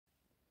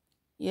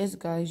Yes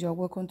guys, you're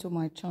welcome to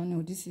my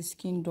channel. This is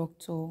Skin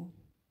Doctor.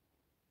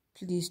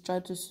 Please try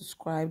to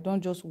subscribe. Don't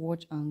just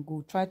watch and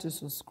go. Try to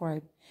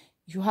subscribe.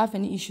 If you have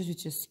any issues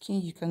with your skin,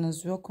 you can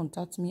as well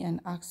contact me and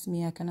ask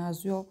me. I can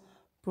as well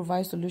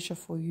provide solution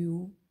for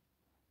you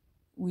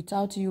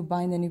without you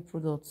buying any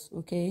products.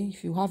 Okay,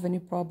 if you have any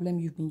problem,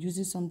 you've been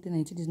using something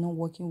and it is not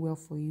working well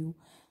for you,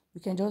 you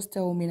can just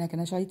tell me and I can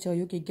actually tell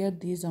you, okay, get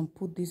this and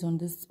put this on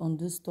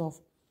this stuff.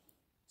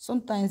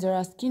 Sometimes there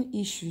are skin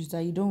issues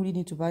that you don't really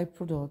need to buy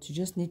products. You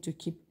just need to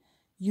keep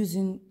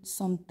using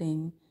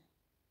something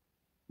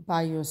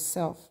by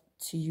yourself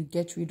till you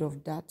get rid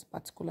of that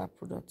particular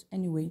product.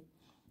 Anyway,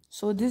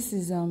 so this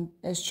is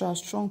extra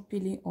strong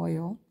peeling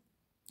oil.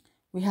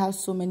 We have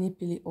so many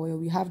peeling oil.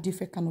 We have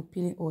different kind of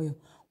peeling oil.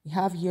 We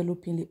have yellow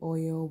peeling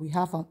oil. We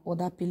have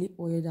other peeling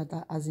oil that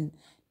are as in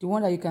the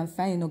one that you can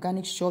find in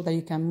organic shop that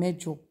you can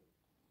measure.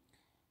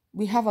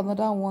 We have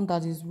another one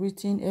that is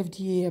written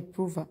FDA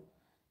approval.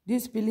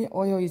 This peeling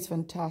oil is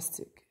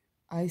fantastic.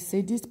 I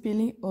say this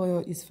peeling oil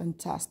is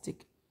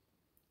fantastic.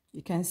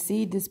 You can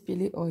see this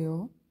peeling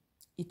oil.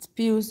 It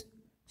peels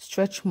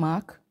stretch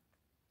mark,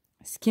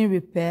 skin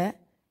repair.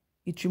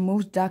 It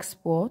removes dark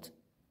spot.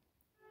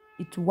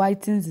 It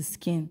whitens the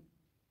skin.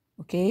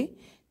 Okay?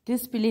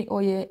 This peeling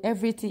oil,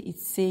 everything it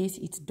says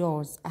it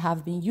does. I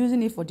have been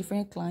using it for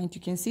different clients.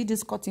 You can see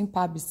this cotton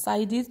pad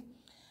beside it.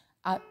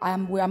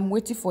 I'm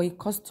waiting for a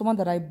customer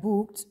that I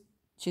booked.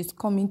 She's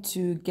coming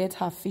to get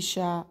her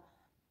facial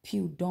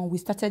peel done. We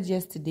started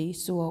yesterday,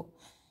 so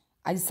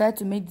I decided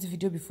to make this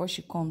video before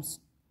she comes.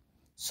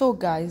 So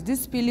guys,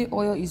 this peeling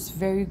oil is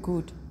very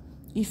good.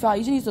 If you are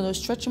using it on a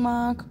stretch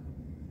mark,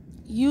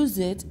 use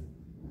it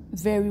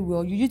very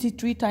well. You use it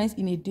 3 times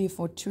in a day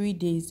for 3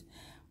 days.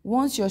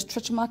 Once your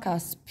stretch mark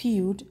has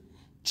peeled,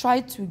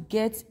 try to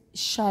get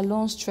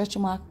Shalon stretch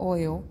mark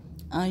oil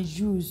and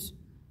use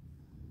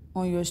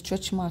on your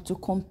stretch mark to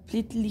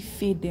completely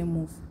fade them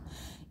off.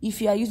 If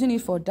you are using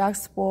it for dark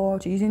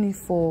spots, you're using it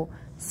for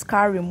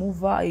scar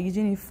removal, you're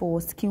using it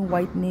for skin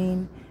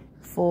whitening,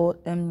 for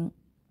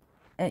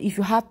if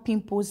you have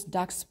pimples,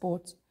 dark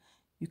spots,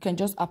 you can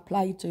just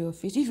apply it to your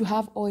face. If you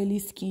have oily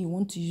skin, you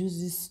want to use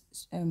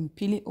this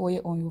peeling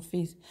oil on your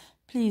face,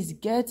 please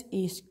get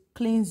a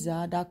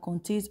cleanser that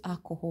contains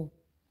alcohol.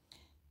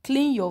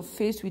 Clean your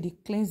face with a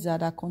cleanser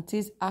that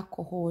contains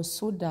alcohol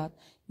so that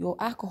your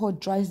alcohol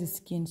dries the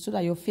skin, so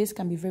that your face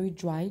can be very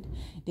dried.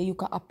 Then you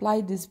can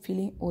apply this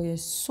peeling oil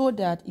so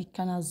that it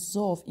can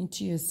absorb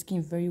into your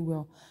skin very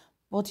well.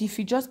 But if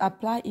you just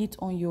apply it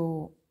on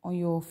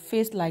your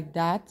face like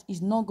that,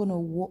 it's not going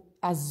to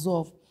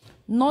absorb.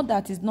 Not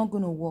that it's not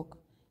going to work.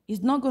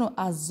 It's not going to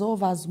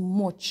absorb as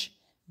much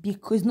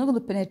because it's not going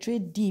to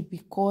penetrate deep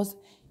because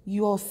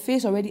your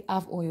face already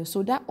have oil.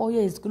 So that oil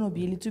is going to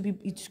be a little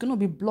bit, it's going to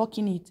be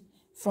blocking it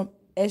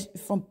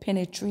from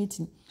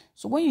penetrating.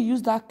 So when you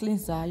use that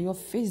cleanser, your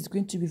face is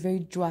going to be very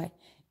dry.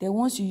 Then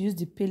once you use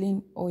the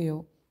peeling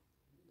oil,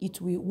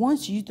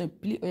 once you use the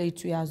peeling oil,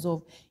 it will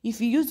absorb. If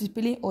you use the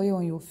peeling oil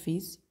on your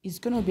face, it's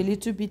going to be a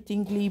little bit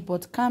tingly,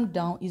 but calm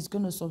down, it's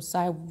going to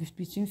subside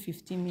between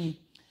 15 minutes.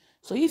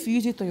 So if you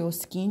use it on your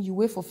skin, you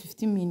wait for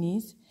 15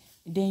 minutes,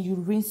 then you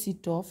rinse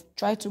it off.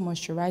 Try to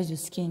moisturize your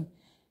skin.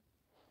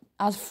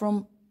 As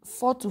from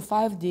 4 to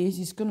 5 days,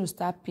 it's going to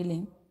start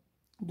peeling.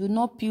 Do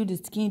not peel the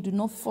skin. Do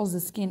not force the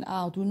skin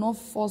out. Do not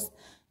force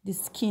the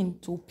skin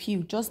to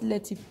peel. Just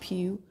let it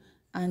peel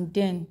and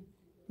then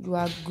you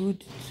are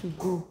good to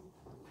go.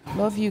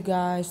 Love you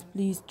guys.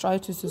 Please try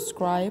to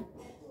subscribe.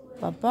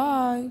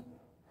 Bye-bye.